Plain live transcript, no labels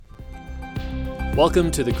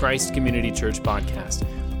Welcome to the Christ Community Church podcast.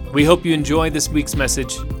 We hope you enjoy this week's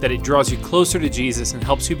message, that it draws you closer to Jesus and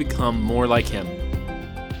helps you become more like Him.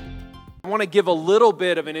 I want to give a little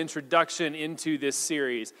bit of an introduction into this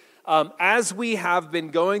series. As we have been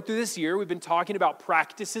going through this year, we've been talking about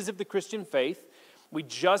practices of the Christian faith. We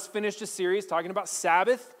just finished a series talking about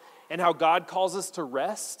Sabbath and how God calls us to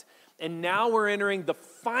rest. And now we're entering the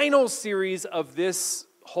final series of this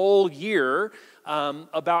whole year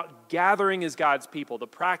about gathering as God's people, the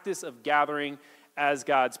practice of gathering as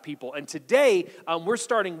God's people. And today, we're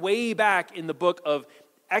starting way back in the book of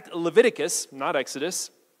Leviticus, not Exodus.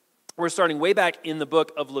 We're starting way back in the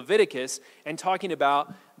book of Leviticus and talking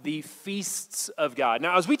about the feasts of God.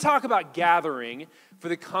 Now, as we talk about gathering for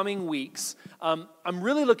the coming weeks, I'm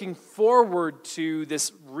really looking forward to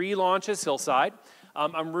this relaunch as Hillside.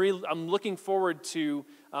 I'm looking forward to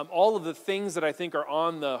all of the things that I think are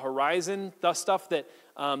on the horizon, the stuff that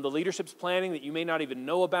the leadership's planning that you may not even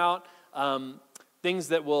know about, things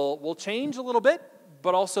that will change a little bit,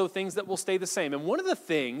 but also things that will stay the same. And one of the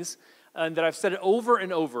things that I've said it over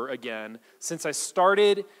and over again since I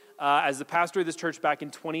started as the pastor of this church back in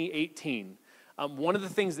 2018, one of the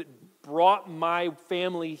things that brought my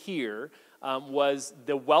family here was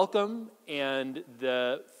the welcome and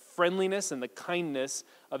the friendliness and the kindness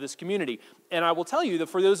of this community. And I will tell you that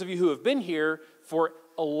for those of you who have been here for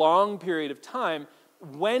a long period of time,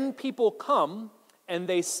 when people come and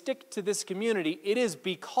they stick to this community, it is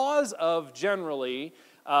because of generally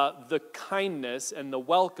the kindness and the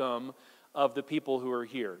welcome of the people who are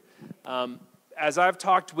here. As I've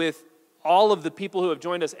talked with all of the people who have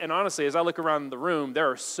joined us, and honestly, as I look around the room,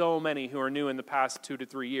 there are so many who are new in the past 2 to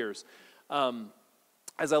 3 years.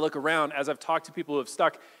 As I look around, as I've talked to people who have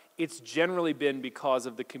stuck, it's generally been because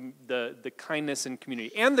of the kindness and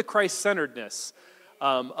community and the Christ-centeredness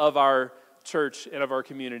of our church and of our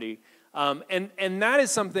community. And that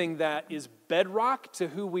is something that is bedrock to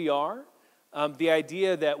who we are. The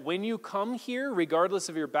idea that when you come here, regardless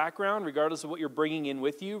of your background, regardless of what you're bringing in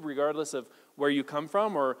with you, regardless of where you come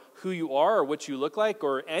from or who you are or what you look like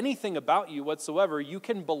or anything about you whatsoever, you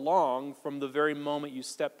can belong from the very moment you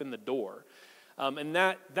step in the door. And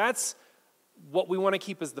that's what we want to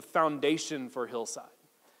keep as the foundation for Hillside,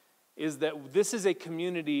 is that this is a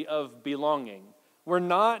community of belonging. We're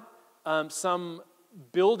not some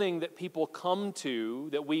building that people come to,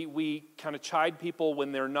 that we kind of chide people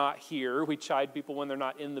when they're not here. We chide people when they're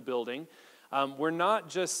not in the building. We're not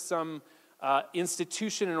just some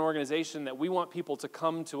institution and organization that we want people to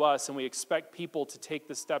come to us and we expect people to take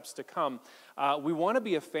the steps to come. We want to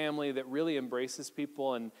be a family that really embraces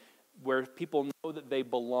people and where people know that they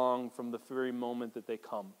belong from the very moment that they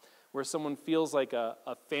come, where someone feels like a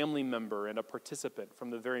family member and a participant from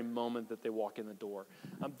the very moment that they walk in the door.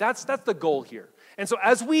 That's the goal here. And so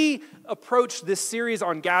as we approach this series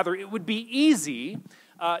on Gather, it would be easy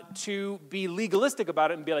to be legalistic about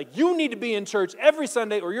it and be like, you need to be in church every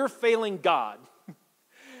Sunday or you're failing God.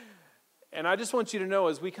 And I just want you to know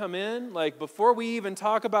as we come in, like before we even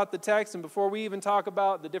talk about the text and before we even talk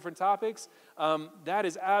about the different topics, that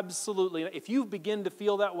is absolutely, if you begin to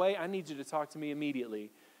feel that way, I need you to talk to me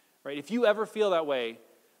immediately. Right? If you ever feel that way,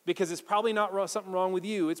 because it's probably not something wrong with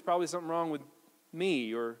you, it's probably something wrong with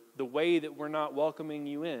me or the way that we're not welcoming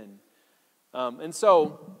you in. And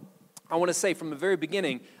so I want to say from the very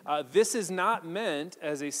beginning, this is not meant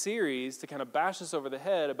as a series to kind of bash us over the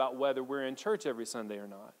head about whether we're in church every Sunday or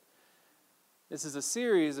not. This is a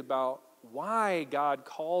series about why God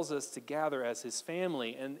calls us to gather as His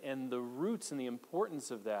family and the roots and the importance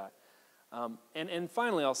of that. And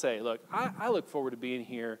finally, I'll say, look, I look forward to being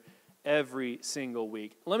here every single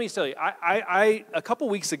week. Let me tell you, I a couple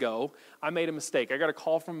weeks ago, I made a mistake. I got a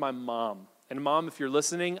call from my mom. And Mom, if you're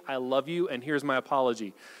listening, I love you, and here's my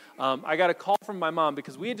apology. I got a call from my mom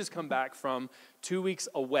because we had just come back from 2 weeks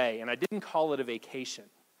away, and I didn't call it a vacation.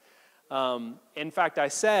 In fact, I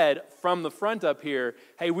said from the front up here,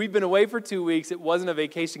 hey, we've been away for 2 weeks. It wasn't a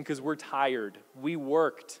vacation because we're tired. We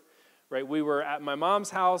worked, right? We were at my mom's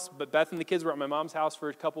house, but Beth and the kids were at my mom's house for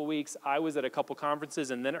a couple weeks. I was at a couple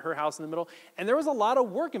conferences and then at her house in the middle. And there was a lot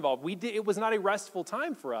of work involved. It was not a restful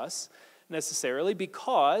time for us necessarily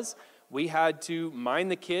because we had to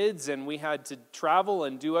mind the kids and we had to travel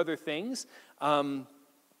and do other things.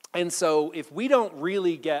 And so if we don't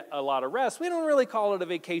really get a lot of rest, we don't really call it a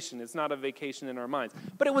vacation. It's not a vacation in our minds.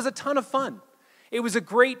 But it was a ton of fun. It was a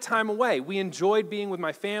great time away. We enjoyed being with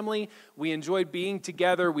my family. We enjoyed being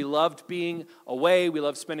together. We loved being away. We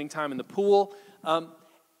loved spending time in the pool.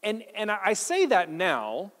 And I say that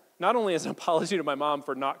now, not only as an apology to my mom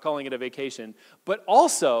for not calling it a vacation, but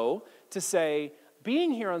also to say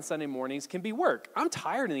being here on Sunday mornings can be work. I'm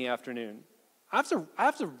tired in the afternoon. I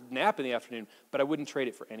have to nap in the afternoon, but I wouldn't trade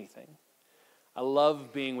it for anything. I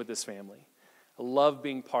love being with this family. I love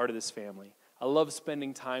being part of this family. I love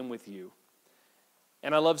spending time with you.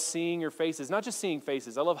 And I love seeing your faces, not just seeing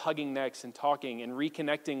faces. I love hugging necks and talking and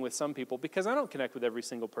reconnecting with some people because I don't connect with every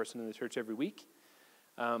single person in the church every week.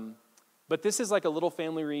 But this is like a little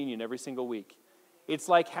family reunion every single week. It's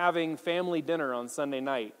like having family dinner on Sunday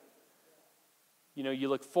night. You know, you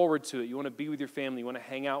look forward to it. You want to be with your family. You want to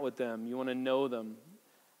hang out with them. You want to know them.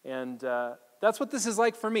 And that's what this is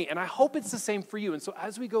like for me. And I hope it's the same for you. And so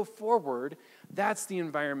as we go forward, that's the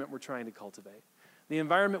environment we're trying to cultivate. The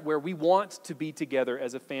environment where we want to be together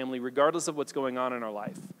as a family, regardless of what's going on in our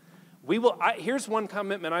life. Here's one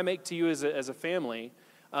commitment I make to you as a family.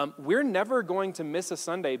 We're never going to miss a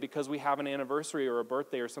Sunday because we have an anniversary or a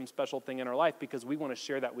birthday or some special thing in our life because we want to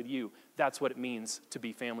share that with you. That's what it means to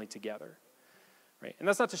be family together. Right? And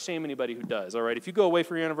that's not to shame anybody who does, all right? If you go away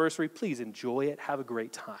for your anniversary, please enjoy it. Have a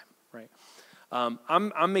great time, right?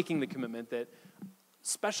 I'm making the commitment that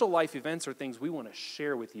special life events are things we want to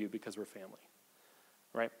share with you because we're family,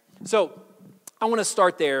 right? So I want to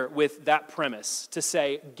start there with that premise to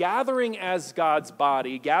say gathering as God's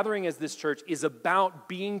body, gathering as this church is about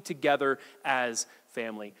being together as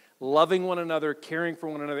family, loving one another, caring for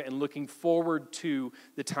one another, and looking forward to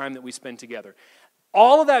the time that we spend together.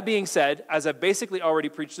 All of that being said, as I've basically already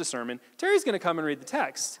preached a sermon, Terry's going to come and read the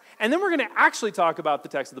text. And then we're going to actually talk about the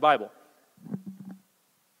text of the Bible.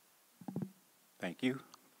 Thank you.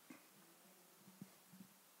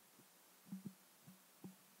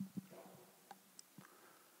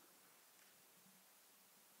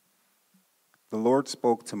 The Lord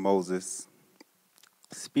spoke to Moses,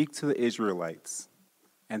 "Speak to the Israelites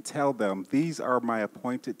and tell them, these are my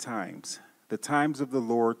appointed times, the times of the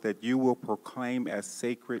Lord that you will proclaim as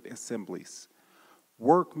sacred assemblies.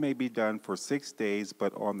 Work may be done for 6 days,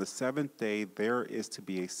 but on the seventh day there is to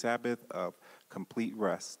be a Sabbath of complete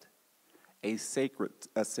rest, a sacred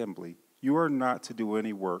assembly. You are not to do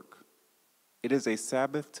any work. It is a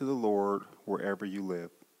Sabbath to the Lord wherever you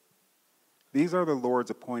live. These are the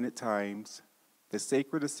Lord's appointed times, the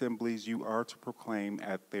sacred assemblies you are to proclaim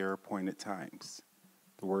at their appointed times."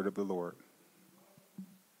 The word of the Lord.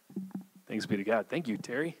 Thanks be to God. Thank you,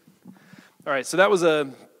 Terry. All right, so that was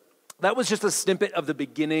just a snippet of the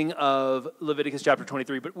beginning of Leviticus chapter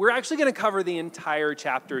 23, but we're actually going to cover the entire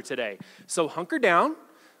chapter today. So hunker down.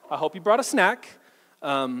 I hope you brought a snack.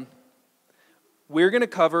 We're going to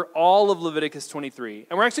cover all of Leviticus 23,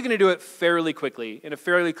 and we're actually going to do it fairly quickly, in a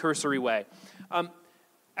fairly cursory way.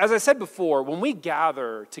 As I said before, when we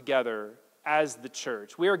gather together as the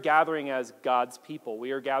church, we are gathering as God's people.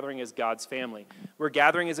 We are gathering as God's family. We're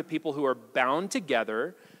gathering as a people who are bound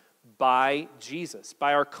together by Jesus,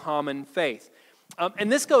 by our common faith.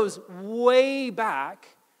 And this goes way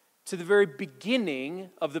back to the very beginning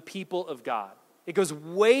of the people of God. It goes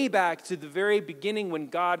way back to the very beginning when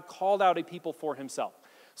God called out a people for himself.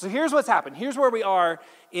 So here's what's happened. Here's where we are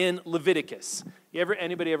in Leviticus.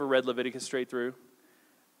 Anybody ever read Leviticus straight through?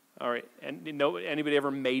 All right, and anybody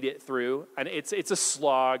ever made it through? And it's a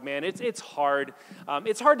slog, man. It's hard.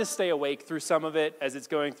 It's hard to stay awake through some of it as it's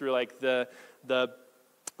going through like the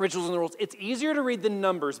rituals and the rules. It's easier to read the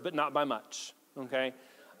numbers, but not by much. Okay,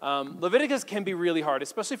 Leviticus can be really hard,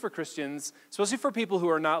 especially for Christians, especially for people who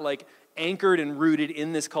are not like anchored and rooted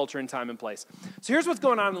in this culture and time and place. So here's what's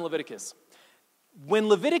going on in Leviticus. When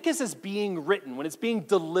Leviticus is being written, when it's being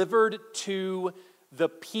delivered to the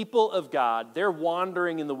people of God, they're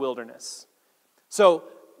wandering in the wilderness. So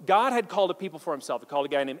God had called a people for himself. He called a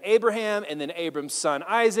guy named Abraham, and then Abram's son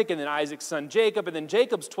Isaac, and then Isaac's son Jacob, and then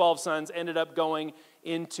Jacob's 12 sons ended up going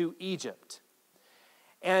into Egypt.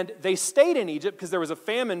 And they stayed in Egypt because there was a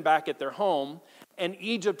famine back at their home, and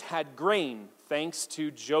Egypt had grain, thanks to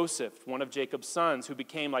Joseph, one of Jacob's sons, who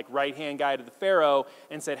became like right-hand guy to the Pharaoh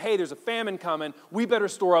and said, hey, there's a famine coming. We better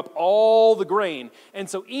store up all the grain. And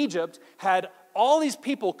so Egypt had all these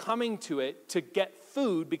people coming to it to get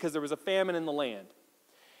food because there was a famine in the land.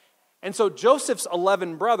 And so Joseph's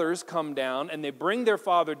 11 brothers come down, and they bring their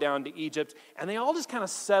father down to Egypt, and they all just kind of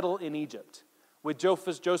settle in Egypt with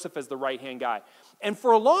Joseph as the right-hand guy. And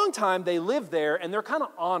for a long time, they live there, and they're kind of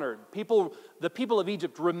honored. The people of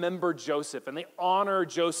Egypt remember Joseph, and they honor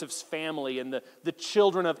Joseph's family and the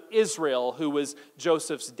children of Israel, who was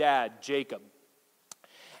Joseph's dad, Jacob.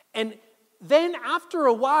 And then after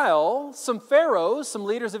a while, some pharaohs, some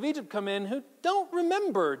leaders of Egypt come in who don't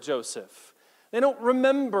remember Joseph. They don't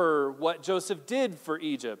remember what Joseph did for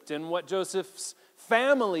Egypt and what Joseph's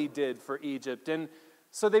family did for Egypt. And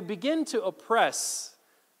so they begin to oppress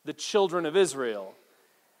the children of Israel.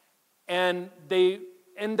 And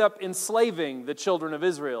end up enslaving the children of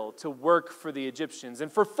Israel to work for the Egyptians.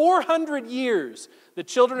 And for 400 years, the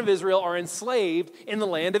children of Israel are enslaved in the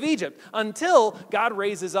land of Egypt until God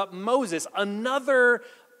raises up Moses, another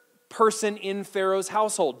person in Pharaoh's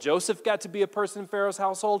household. Joseph got to be a person in Pharaoh's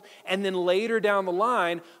household. And then later down the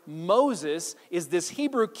line, Moses is this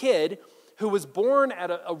Hebrew kid who was born at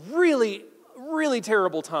a really, really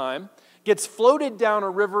terrible time, gets floated down a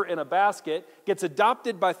river in a basket, gets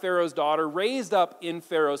adopted by Pharaoh's daughter, raised up in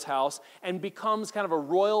Pharaoh's house, and becomes kind of a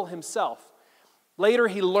royal himself. Later,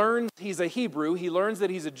 he learns he's a Hebrew, he learns that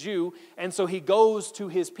he's a Jew, and so he goes to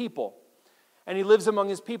his people. And he lives among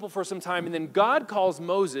his people for some time, and then God calls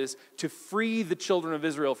Moses to free the children of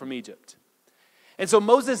Israel from Egypt. And so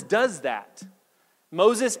Moses does that.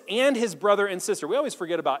 Moses and his brother and sister. We always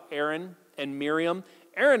forget about Aaron and Miriam.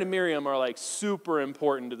 Aaron and Miriam are like super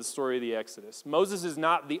important to the story of the Exodus. Moses is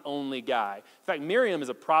not the only guy. In fact, Miriam is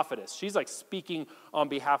a prophetess. She's like speaking on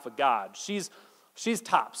behalf of God. She's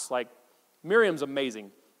tops. Like, Miriam's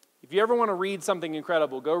amazing. If you ever want to read something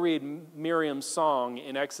incredible, go read Miriam's song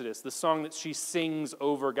in Exodus, the song that she sings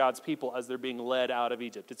over God's people as they're being led out of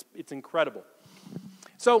Egypt. It's incredible.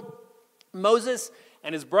 So Moses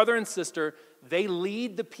and his brother and sister, they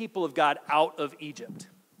lead the people of God out of Egypt.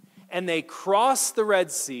 And they cross the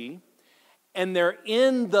Red Sea, and they're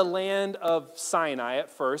in the land of Sinai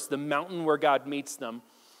at first, the mountain where God meets them.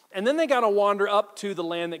 And then they got to wander up to the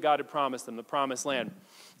land that God had promised them, the promised land.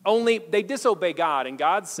 Only they disobey God, and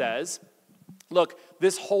God says, look,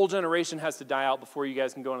 this whole generation has to die out before you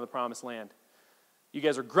guys can go into the promised land. You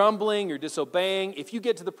guys are grumbling, you're disobeying. If you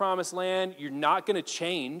get to the promised land, you're not going to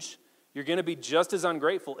change. You're going to be just as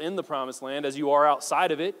ungrateful in the promised land as you are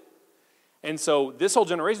outside of it. And so this whole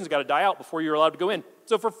generation's got to die out before you're allowed to go in.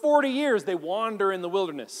 So for 40 years, they wander in the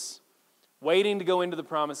wilderness, waiting to go into the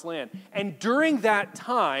promised land. And during that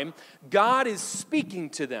time, God is speaking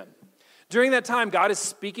to them. During that time, God is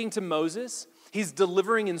speaking to Moses. He's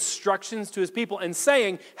delivering instructions to his people and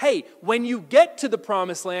saying, hey, when you get to the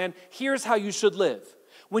promised land, here's how you should live.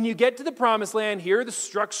 When you get to the promised land, here are the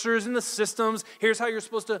structures and the systems. Here's how you're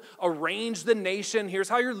supposed to arrange the nation. Here's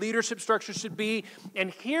how your leadership structure should be.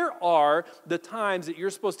 And here are the times that you're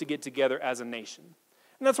supposed to get together as a nation.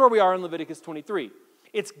 And that's where we are in Leviticus 23.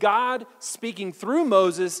 It's God speaking through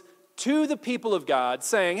Moses to the people of God,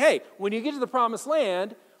 saying, hey, when you get to the promised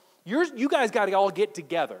land, you guys got to all get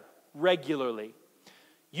together regularly.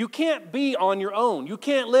 You can't be on your own. You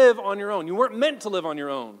can't live on your own. You weren't meant to live on your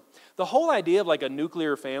own. The whole idea of like a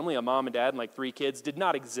nuclear family, a mom and dad and like 3 kids, did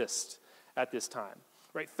not exist at this time.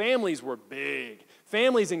 Right? Families were big.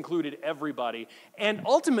 Families included everybody. And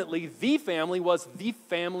ultimately, the family was the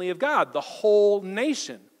family of God, the whole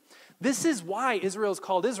nation. This is why Israel is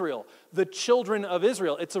called Israel, the children of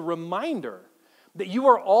Israel. It's a reminder that you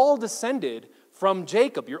are all descended from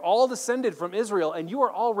Jacob. You're all descended from Israel, and you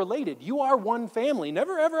are all related. You are one family.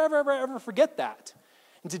 Never, ever, ever, ever, ever forget that.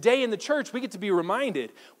 And today in the church, we get to be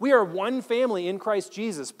reminded we are one family in Christ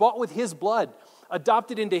Jesus, bought with his blood,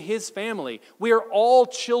 adopted into his family. We are all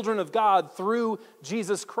children of God through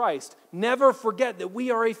Jesus Christ. Never forget that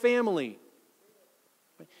we are a family.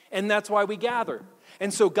 And that's why we gather.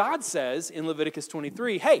 And so God says in Leviticus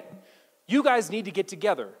 23, hey, you guys need to get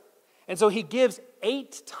together. And so he gives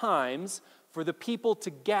 8 times for the people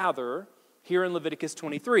to gather here in Leviticus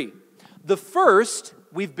 23. The first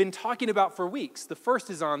we've been talking about for weeks. The first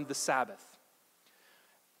is on the Sabbath.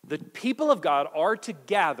 The people of God are to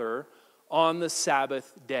gather on the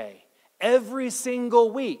Sabbath day. Every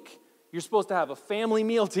single week, you're supposed to have a family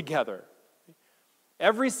meal together.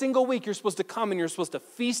 Every single week, you're supposed to come and you're supposed to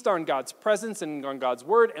feast on God's presence and on God's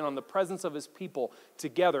word and on the presence of his people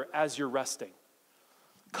together as you're resting.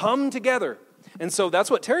 Come together. And so that's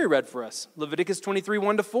what Terry read for us. Leviticus 23,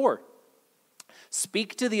 1-4.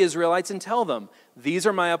 Speak to the Israelites and tell them, these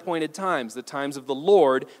are my appointed times, the times of the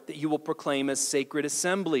Lord that you will proclaim as sacred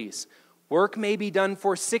assemblies. Work may be done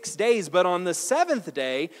for 6 days, but on the 7th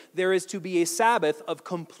day, there is to be a Sabbath of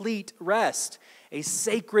complete rest, a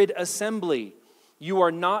sacred assembly. You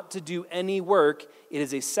are not to do any work. It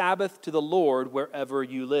is a Sabbath to the Lord wherever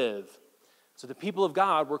you live. So the people of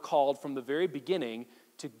God were called from the very beginning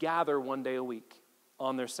to gather one day a week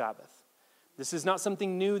on their Sabbath. This is not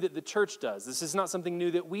something new that the church does. This is not something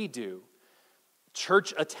new that we do.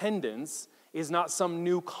 Church attendance is not some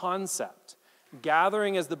new concept.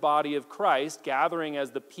 Gathering as the body of Christ, gathering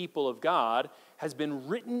as the people of God, has been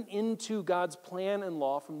written into God's plan and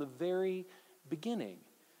law from the very beginning.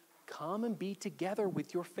 Come and be together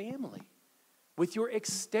with your family, with your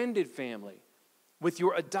extended family, with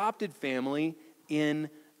your adopted family in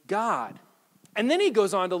God. And then he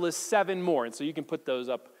goes on to list 7 more. And so you can put those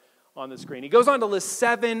up on the screen. He goes on to list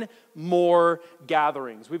 7 more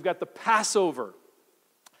gatherings. We've got the Passover,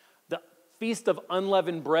 the Feast of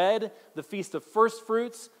Unleavened Bread, the Feast of First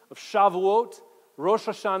Fruits, of Shavuot, Rosh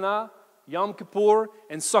Hashanah, Yom Kippur,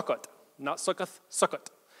 and Sukkot. Not Sukkoth, Sukkot.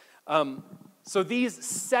 So these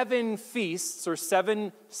 7 feasts or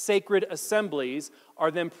 7 sacred assemblies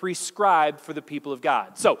are then prescribed for the people of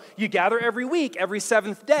God. So you gather every week, every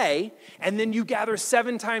 7th day, and then you gather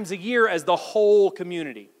 7 times a year as the whole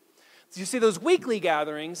community. So you see those weekly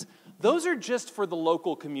gatherings, those are just for the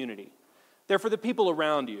local community. They're for the people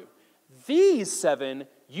around you. These 7,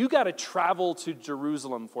 you got to travel to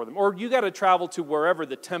Jerusalem for them, or you got to travel to wherever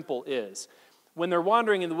the temple is. When they're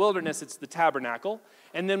wandering in the wilderness, it's the tabernacle.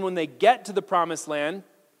 And then when they get to the promised land,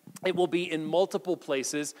 it will be in multiple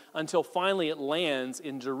places until finally it lands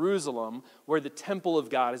in Jerusalem where the temple of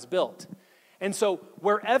God is built. And so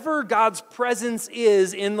wherever God's presence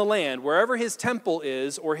is in the land, wherever his temple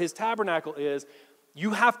is or his tabernacle is,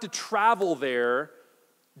 you have to travel there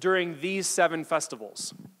during these 7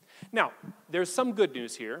 festivals. Now, there's some good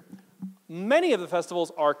news here. Many of the festivals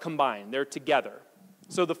are combined. They're together.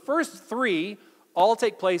 So the first 3 all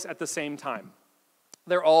take place at the same time.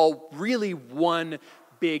 They're all really one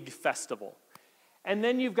big festival. And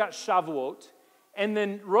then you've got Shavuot, and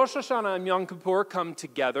then Rosh Hashanah and Yom Kippur come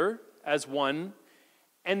together as one,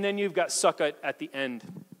 and then you've got Sukkot at the end.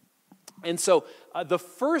 And so the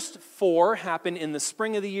first 4 happen in the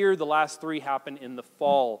spring of the year, the last 3 happen in the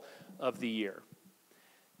fall of the year.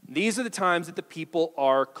 These are the times that the people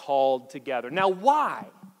are called together. Now, why?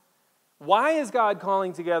 Why is God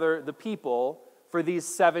calling together the people for these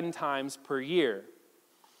 7 times per year?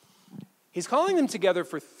 He's calling them together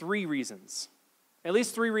for 3 reasons, at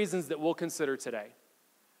least 3 reasons that we'll consider today.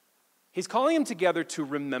 He's calling them together to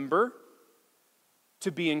remember,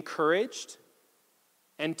 to be encouraged,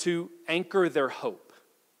 and to anchor their hope.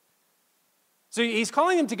 So he's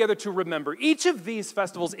calling them together to remember. Each of these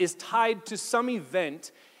festivals is tied to some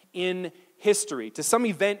event in history, to some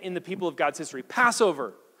event in the people of God's history.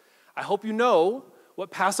 Passover. I hope you know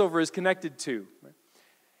what Passover is connected to.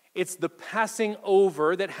 It's the passing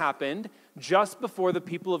over that happened just before the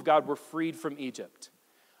people of God were freed from Egypt.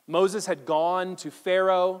 Moses had gone to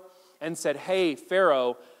Pharaoh and said, hey,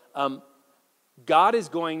 Pharaoh, God is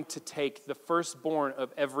going to take the firstborn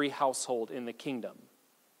of every household in the kingdom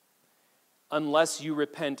unless you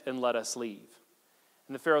repent and let us leave.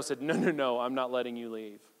 And the Pharaoh said, no, I'm not letting you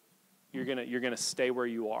leave. You're gonna stay where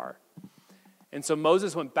you are. And so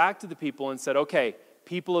Moses went back to the people and said, okay,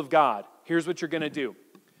 people of God, here's what you're going to do.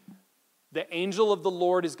 The angel of the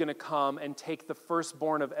Lord is going to come and take the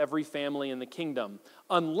firstborn of every family in the kingdom,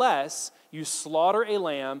 unless you slaughter a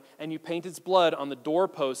lamb and you paint its blood on the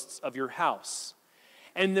doorposts of your house.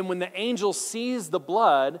 And then when the angel sees the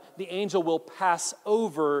blood, the angel will pass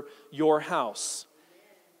over your house.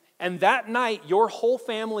 And that night, your whole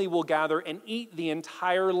family will gather and eat the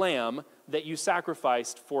entire lamb that you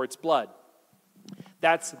sacrificed for its blood.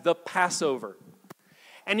 That's the Passover.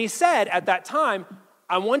 And he said at that time,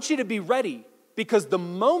 I want you to be ready, because the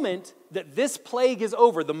moment that this plague is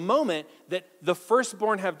over, the moment that the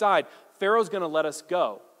firstborn have died, Pharaoh's going to let us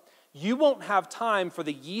go. You won't have time for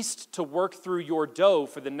the yeast to work through your dough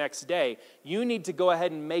for the next day. You need to go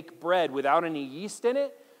ahead and make bread without any yeast in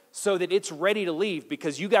it so that it's ready to leave,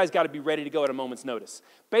 because you guys got to be ready to go at a moment's notice.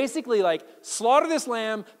 Basically, like, slaughter this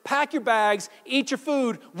lamb, pack your bags, eat your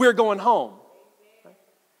food, we're going home.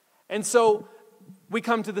 And so we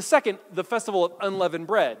come to the festival of unleavened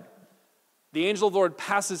bread. The angel of the Lord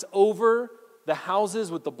passes over the houses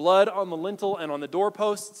with the blood on the lintel and on the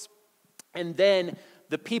doorposts. And then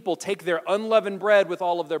the people take their unleavened bread with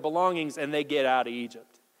all of their belongings and they get out of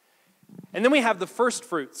Egypt. And then we have the first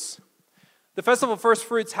fruits. The festival of first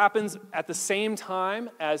fruits happens at the same time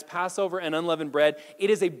as Passover and unleavened bread. It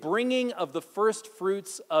is a bringing of the first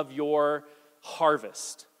fruits of your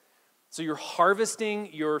harvest. So you're harvesting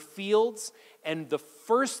your fields, and the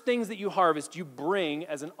first things that you harvest, you bring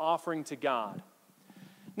as an offering to God.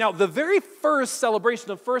 Now, the very first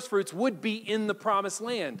celebration of first fruits would be in the promised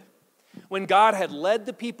land, when God had led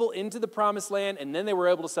the people into the promised land, and then they were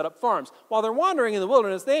able to set up farms. While they're wandering in the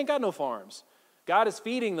wilderness, they ain't got no farms. God is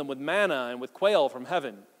feeding them with manna and with quail from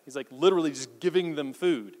heaven. He's like literally just giving them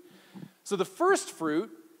food. So the first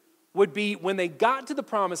fruit would be when they got to the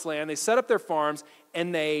promised land, they set up their farms,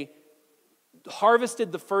 and they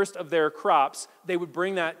harvested the first of their crops. They would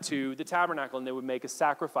bring that to the tabernacle, and they would make a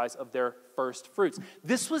sacrifice of their first fruits.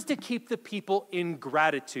 This was to keep the people in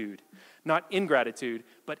gratitude. Not ingratitude,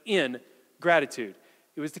 but in gratitude.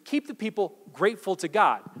 It was to keep the people grateful to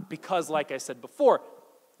God, because, like I said before,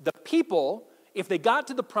 the people, if they got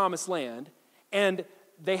to the promised land and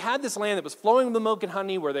they had this land that was flowing with milk and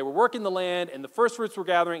honey, where they were working the land, and the first fruits were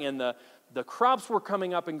gathering, and the crops were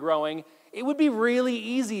coming up and growing, it would be really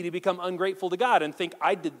easy to become ungrateful to God and think,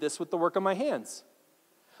 I did this with the work of my hands.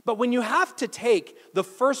 But when you have to take the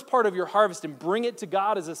first part of your harvest and bring it to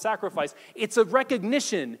God as a sacrifice, it's a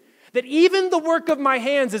recognition that even the work of my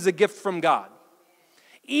hands is a gift from God.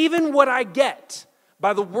 Even what I get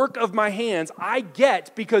by the work of my hands, I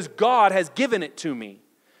get because God has given it to me.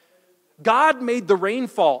 God made the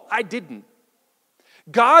rainfall, I didn't.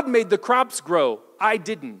 God made the crops grow, I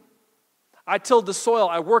didn't. I tilled the soil,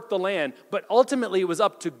 I worked the land, but ultimately it was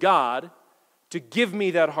up to God to give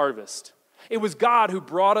me that harvest. It was God who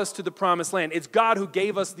brought us to the promised land. It's God who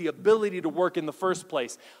gave us the ability to work in the first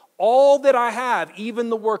place. All that I have, even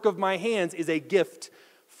the work of my hands, is a gift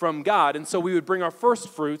from God. And so we would bring our first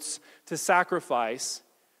fruits to sacrifice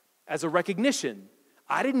as a recognition.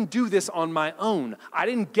 I didn't do this on my own. I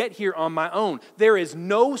didn't get here on my own. There is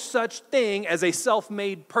no such thing as a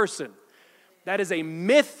self-made person. That is a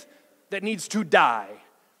myth that needs to die.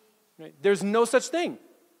 Right? There's no such thing.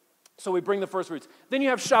 So we bring the first fruits. Then you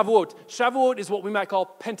have Shavuot. Shavuot is what we might call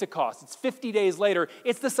Pentecost. It's 50 days later.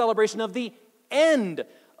 It's the celebration of the end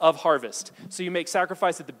of harvest. So you make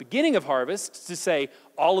sacrifice at the beginning of harvest to say,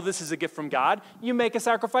 all of this is a gift from God. You make a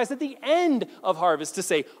sacrifice at the end of harvest to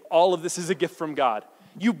say, all of this is a gift from God.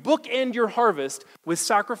 You bookend your harvest with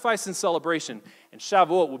sacrifice and celebration. And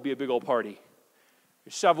Shavuot would be a big old party.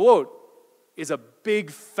 Shavuot is a big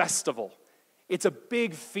festival. It's a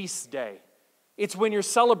big feast day. It's when you're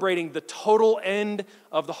celebrating the total end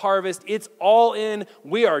of the harvest. It's all in.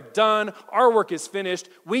 We are done. Our work is finished.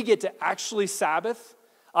 We get to actually Sabbath.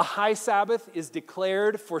 A high Sabbath is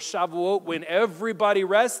declared for Shavuot when everybody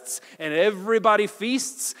rests and everybody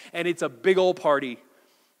feasts, and it's a big old party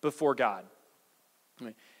before God.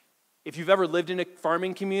 If you've ever lived in a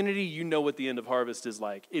farming community, you know what the end of harvest is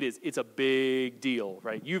like. It's a big deal,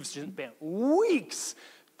 right? You've spent weeks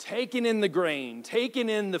taking in the grain, taking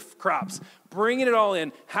in the crops, bringing it all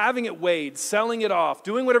in, having it weighed, selling it off,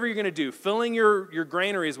 doing whatever you're going to do, filling your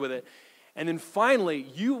granaries with it. And then finally,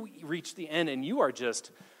 you reach the end and you're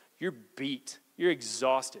beat. You're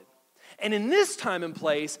exhausted. And in this time and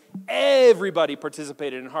place, everybody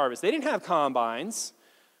participated in harvest. They didn't have combines,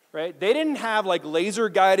 right? They didn't have like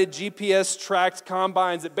laser-guided, GPS-tracked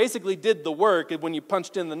combines that basically did the work when you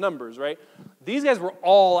punched in the numbers, right? These guys were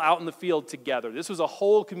all out in the field together. This was a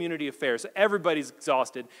whole community affair. So everybody's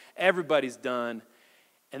exhausted, everybody's done,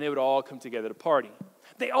 and they would all come together to party.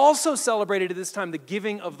 They also celebrated at this time the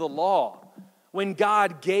giving of the law. When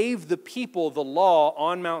God gave the people the law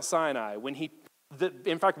on Mount Sinai,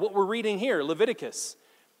 in fact, what we're reading here, Leviticus,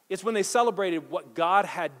 it's when they celebrated what God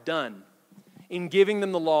had done in giving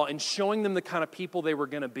them the law and showing them the kind of people they were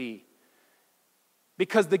going to be.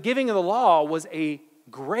 Because the giving of the law was a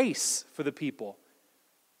grace for the people.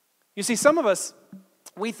 You see, some of us,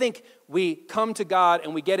 we think we come to God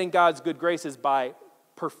and we get in God's good graces by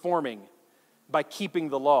performing, by keeping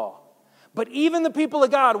the law. But even the people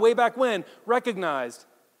of God, way back when, recognized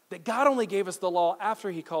that God only gave us the law after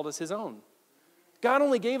He called us His own. God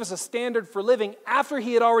only gave us a standard for living after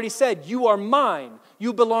He had already said, you are mine,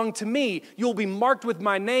 you belong to me, you'll be marked with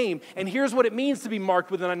my name, and here's what it means to be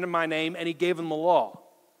marked with my name, and He gave them the law.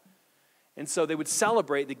 And so they would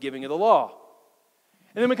celebrate the giving of the law.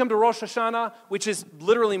 And then we come to Rosh Hashanah, which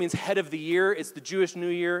literally means head of the year. It's the Jewish New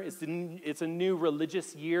Year. It's a new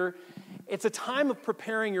religious year. It's a time of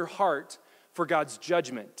preparing your heart for God's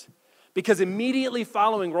judgment. Because immediately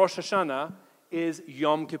following Rosh Hashanah is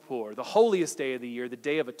Yom Kippur, the holiest day of the year, the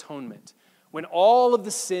Day of Atonement, when all of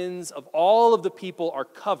the sins of all of the people are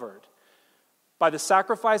covered by the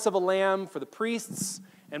sacrifice of a lamb for the priests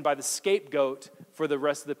and by the scapegoat for the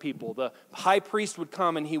rest of the people. The high priest would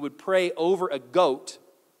come and he would pray over a goat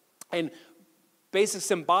and basically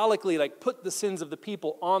symbolically put the sins of the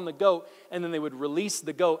people on the goat, and then they would release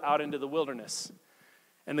the goat out into the wilderness.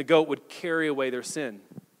 And the goat would carry away their sin.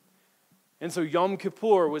 And so Yom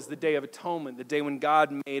Kippur was the Day of Atonement, the day when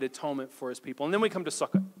God made atonement for His people. And then we come to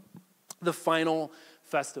Sukkot, the final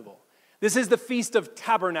festival. This is the Feast of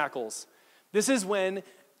Tabernacles. This is when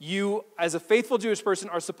you, as a faithful Jewish person,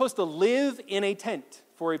 are supposed to live in a tent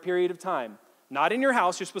for a period of time. Not in your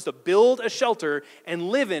house. You're supposed to build a shelter and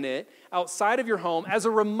live in it outside of your home as a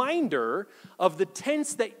reminder of the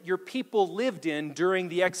tents that your people lived in during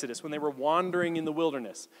the Exodus when they were wandering in the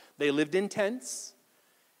wilderness. They lived in tents,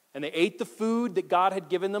 and they ate the food that God had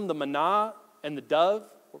given them, the manna and the dove,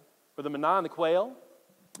 or the manna and the quail.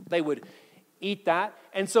 They would eat that.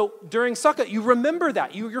 And so during Sukkot, you remember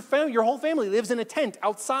that. Your whole family lives in a tent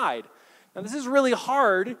outside. Now, this is really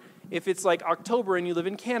hard if it's like October and you live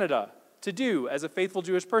in Canada, to do as a faithful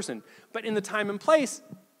Jewish person. But in the time and place,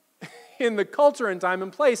 in the culture and time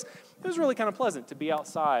and place, it was really kind of pleasant to be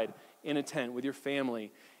outside in a tent with your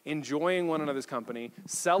family, enjoying one another's company,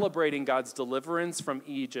 celebrating God's deliverance from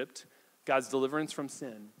Egypt, God's deliverance from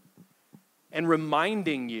sin, and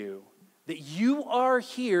reminding you that you are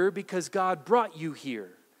here because God brought you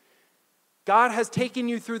here. God has taken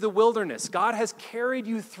you through the wilderness. God has carried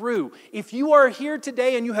you through. If you are here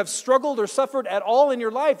today and you have struggled or suffered at all in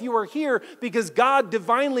your life, you are here because God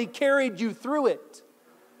divinely carried you through it.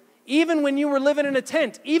 Even when you were living in a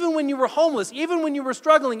tent, even when you were homeless, even when you were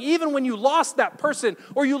struggling, even when you lost that person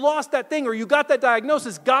or you lost that thing or you got that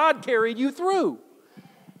diagnosis, God carried you through.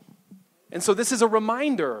 And so this is a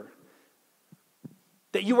reminder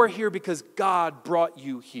that you are here because God brought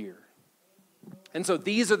you here. And so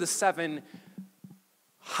these are the 7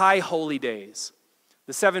 high holy days,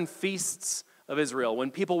 the 7 feasts of Israel,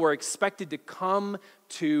 when people were expected to come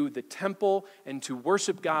to the temple and to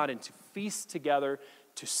worship God and to feast together,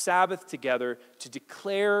 to Sabbath together, to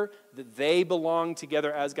declare that they belong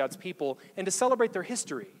together as God's people, and to celebrate their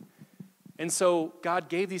history. And so God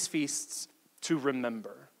gave these feasts to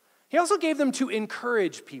remember. He also gave them to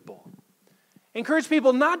encourage people. Encourage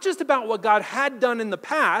people not just about what God had done in the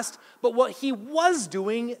past, but what he was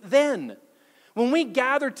doing then. When we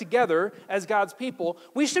gather together as God's people,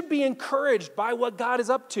 we should be encouraged by what God is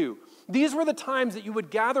up to. These were the times that you would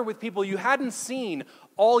gather with people you hadn't seen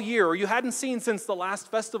all year, or you hadn't seen since the last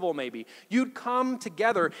festival maybe. You'd come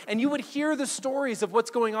together and you would hear the stories of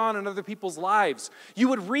what's going on in other people's lives. You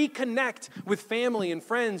would reconnect with family and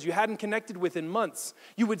friends you hadn't connected with in months.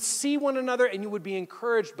 You would see one another and you would be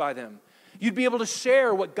encouraged by them. You'd be able to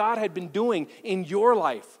share what God had been doing in your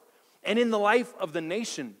life and in the life of the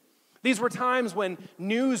nation. These were times when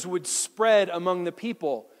news would spread among the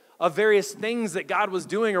people of various things that God was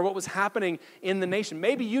doing or what was happening in the nation.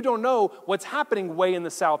 Maybe you don't know what's happening way in the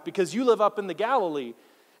south because you live up in the Galilee.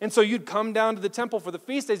 And so you'd come down to the temple for the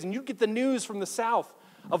feast days and you'd get the news from the south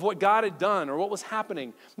of what God had done or what was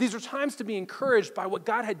happening. These were times to be encouraged by what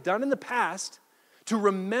God had done in the past, to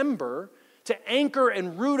remember, to anchor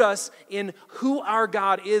and root us in who our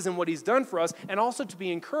God is and what he's done for us, and also to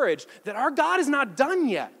be encouraged that our God is not done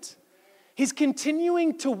yet. He's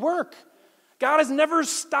continuing to work. God has never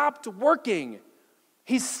stopped working.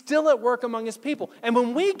 He's still at work among his people. And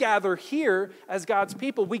when we gather here as God's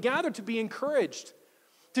people, we gather to be encouraged,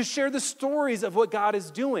 to share the stories of what God is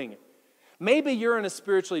doing. Maybe you're in a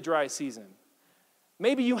spiritually dry season.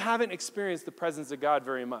 Maybe you haven't experienced the presence of God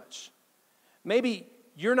very much. Maybe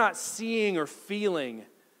you're not seeing or feeling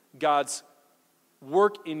God's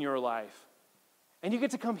work in your life. And you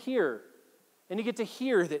get to come here and you get to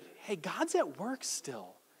hear that, hey, God's at work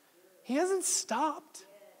still. He hasn't stopped.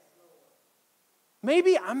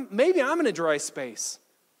 Maybe I'm in a dry space.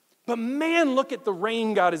 But man, look at the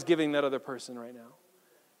rain God is giving that other person right now.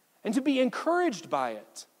 And to be encouraged by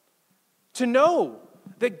it. To know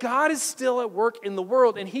that God is still at work in the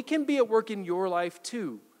world and he can be at work in your life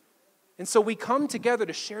too. And so we come together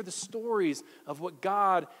to share the stories of what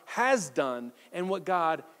God has done and what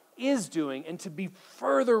God is doing, and to be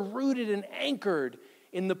further rooted and anchored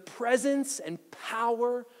in the presence and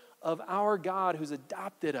power of our God who's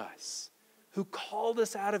adopted us, who called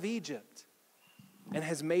us out of Egypt and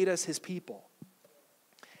has made us his people.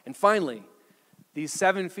 And finally, these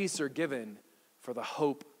 7 feasts are given for the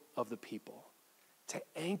hope of the people, to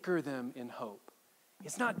anchor them in hope.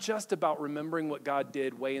 It's not just about remembering what God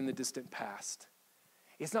did way in the distant past.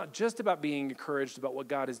 It's not just about being encouraged about what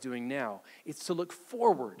God is doing now. It's to look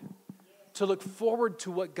forward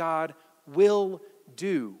to what God will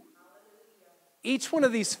do. Each one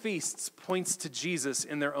of these feasts points to Jesus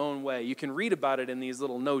in their own way. You can read about it in these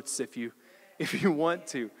little notes if you want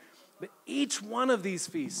to. But each one of these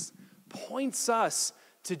feasts points us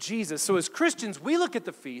to Jesus. So as Christians, we look at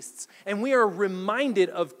the feasts and we are reminded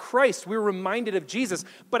of Christ. We're reminded of Jesus.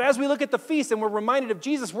 But as we look at the feast and we're reminded of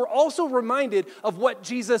Jesus, we're also reminded of what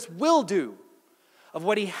Jesus will do, of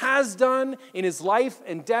what he has done in his life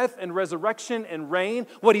and death and resurrection and reign,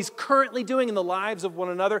 what he's currently doing in the lives of one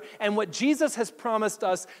another, and what Jesus has promised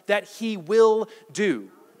us that he will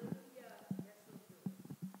do.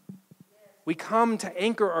 We come to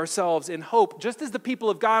anchor ourselves in hope, just as the people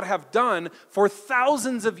of God have done for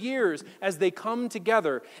thousands of years as they come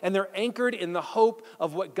together, and they're anchored in the hope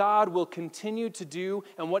of what God will continue to do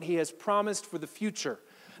and what he has promised for the future.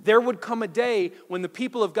 There would come a day when the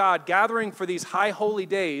people of God gathering for these high holy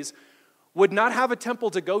days would not have a temple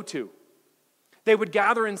to go to. They would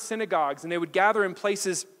gather in synagogues, and they would gather in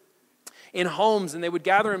places in homes, and they would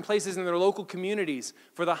gather in places in their local communities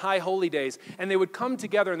for the high holy days, and they would come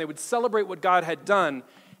together and they would celebrate what God had done,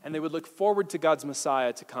 and they would look forward to God's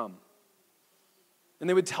Messiah to come. And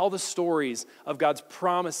they would tell the stories of God's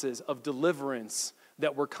promises of deliverance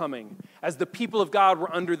that were coming. As the people of God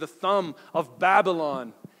were under the thumb of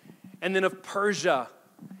Babylon, and then of Persia,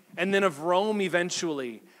 and then of Rome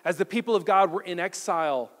eventually. As the people of God were in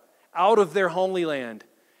exile out of their holy land.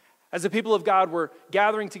 As the people of God were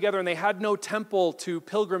gathering together and they had no temple to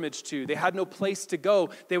pilgrimage to, they had no place to go,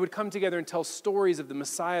 they would come together and tell stories of the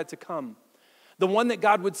Messiah to come. The one that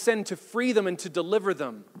God would send to free them and to deliver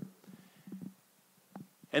them.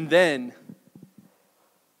 And then,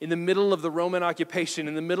 in the middle of the Roman occupation,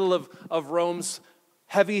 in the middle of Rome's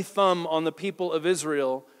heavy thumb on the people of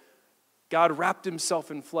Israel, God wrapped himself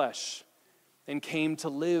in flesh and came to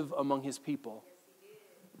live among his people.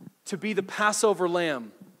 To be the Passover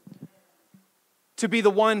lamb. To be the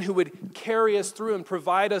one who would carry us through and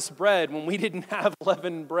provide us bread when we didn't have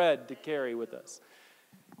leavened bread to carry with us.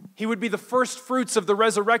 He would be the first fruits of the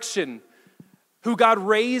resurrection, who God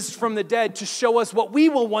raised from the dead to show us what we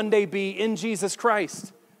will one day be in Jesus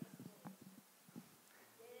Christ.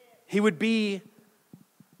 He would be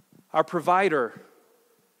our provider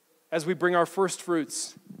as we bring our first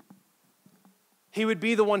fruits. He would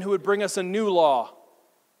be the one who would bring us a new law,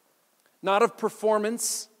 not of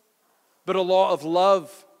performance, but a law of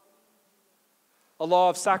love, a law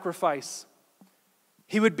of sacrifice.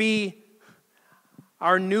 He would be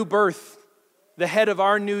our new birth, the head of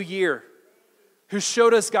our new year, who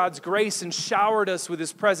showed us God's grace and showered us with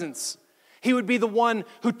his presence. He would be the one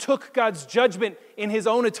who took God's judgment in his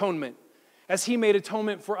own atonement as he made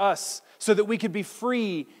atonement for us so that we could be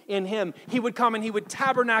free in him. He would come and he would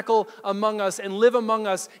tabernacle among us and live among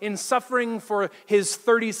us in suffering for his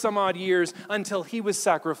 30 some odd years until he was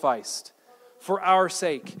sacrificed for our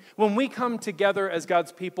sake. When we come together as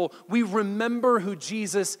God's people, we remember who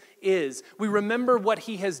Jesus is. We remember what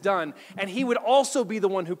he has done. And he would also be the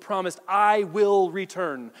one who promised, I will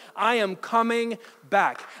return. I am coming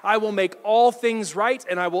back. I will make all things right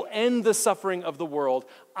and I will end the suffering of the world.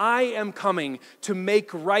 I am coming to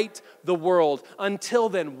make right the world. Until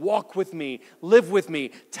then, walk with me, live with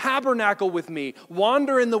me, tabernacle with me,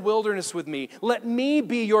 wander in the wilderness with me. Let me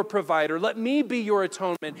be your provider. Let me be your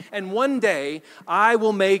atonement. And one day, I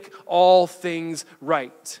will make all things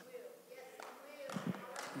right.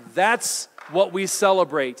 That's what we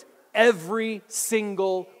celebrate every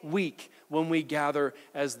single week when we gather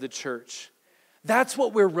as the church. That's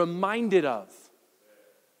what we're reminded of.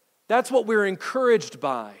 That's what we're encouraged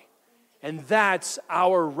by. And that's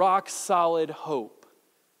our rock-solid hope.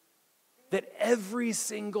 That every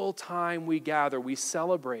single time we gather, we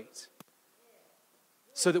celebrate.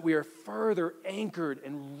 So that we are further anchored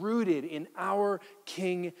and rooted in our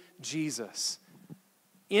King Jesus.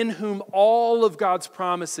 In whom all of God's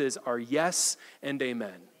promises are yes and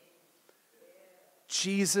amen.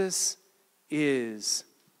 Jesus is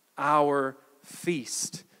our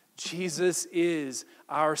feast. Jesus is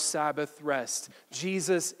our Sabbath rest.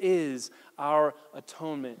 Jesus is our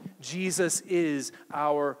atonement. Jesus is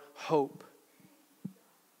our hope.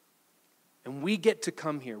 And we get to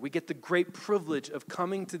come here. We get the great privilege of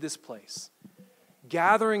coming to this place,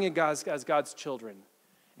 gathering as God's children,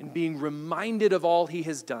 and being reminded of all he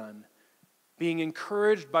has done, being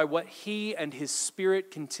encouraged by what he and his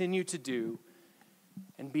Spirit continue to do,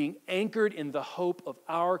 and being anchored in the hope of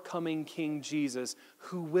our coming King Jesus,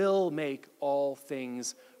 who will make all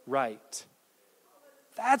things right.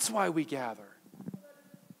 That's why we gather.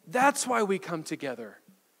 That's why we come together.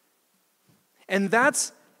 And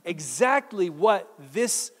that's exactly what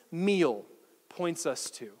this meal points us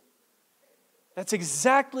to. That's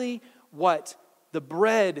exactly what the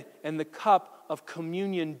bread and the cup of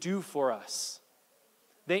communion do for us.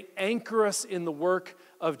 They anchor us in the work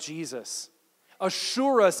of Jesus.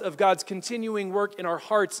 Assure us of God's continuing work in our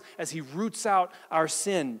hearts as he roots out our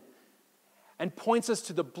sin and points us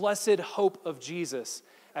to the blessed hope of Jesus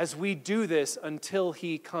as we do this until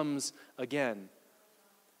he comes again.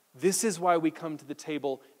 This is why we come to the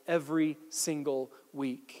table every single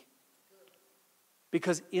week.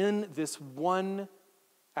 Because in this one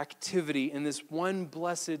activity, in this one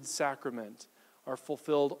blessed sacrament, are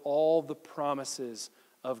fulfilled all the promises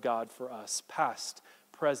of God for us, past,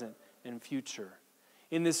 present, and future.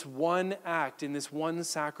 In this one act, in this one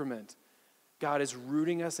sacrament, God is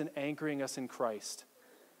rooting us and anchoring us in Christ.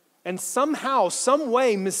 And somehow, some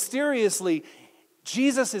way, mysteriously,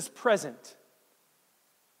 Jesus is present.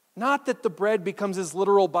 Not that the bread becomes his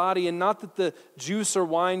literal body and not that the juice or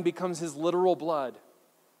wine becomes his literal blood.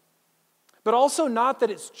 But also not that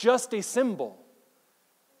it's just a symbol.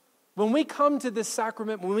 When we come to this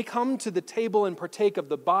sacrament, when we come to the table and partake of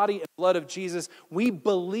the body and blood of Jesus, we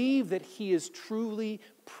believe that he is truly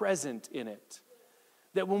present in it.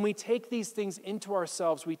 That when we take these things into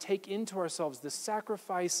ourselves, we take into ourselves the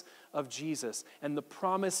sacrifice of Jesus and the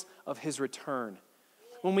promise of his return.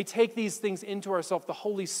 When we take these things into ourselves, the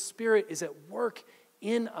Holy Spirit is at work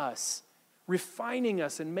in us, refining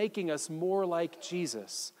us and making us more like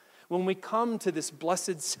Jesus. When we come to this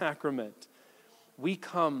blessed sacrament, we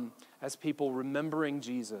come as people remembering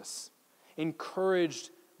Jesus, encouraged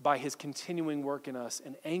by his continuing work in us,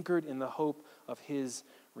 and anchored in the hope of his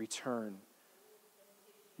return.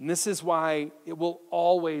 And this is why it will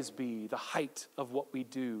always be the height of what we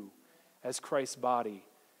do as Christ's body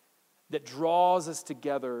that draws us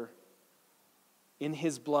together in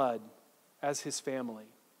his blood as his family.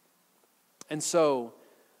 And so,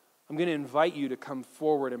 I'm going to invite you to come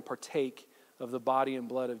forward and partake of the body and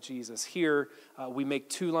blood of Jesus. Here, we make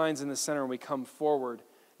two lines in the center and we come forward.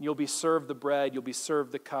 You'll be served the bread, you'll be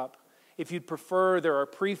served the cup. If you'd prefer, there are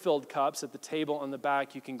pre-filled cups at the table on the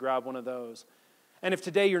back. You can grab one of those. And if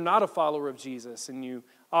today you're not a follower of Jesus and you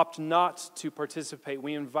opt not to participate,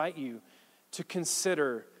 we invite you to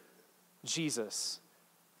consider Jesus.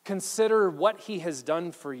 Consider what he has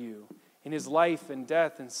done for you in his life and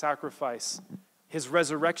death and sacrifice, his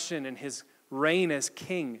resurrection and his reign as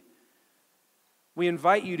king. We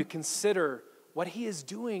invite you to consider what he is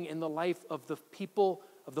doing in the life of the people,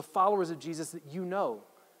 of the followers of Jesus that you know,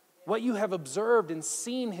 what you have observed and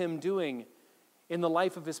seen him doing in the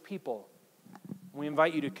life of his people. We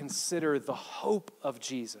invite you to consider the hope of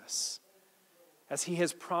Jesus. As he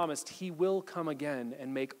has promised, he will come again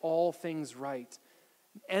and make all things right,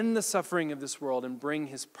 end the suffering of this world, and bring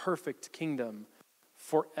his perfect kingdom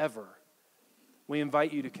forever. We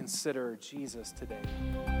invite you to consider Jesus today.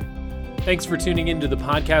 Thanks for tuning into the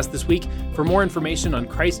podcast this week. For more information on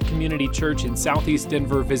Christ Community Church in Southeast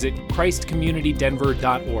Denver, visit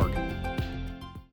christcommunitydenver.org.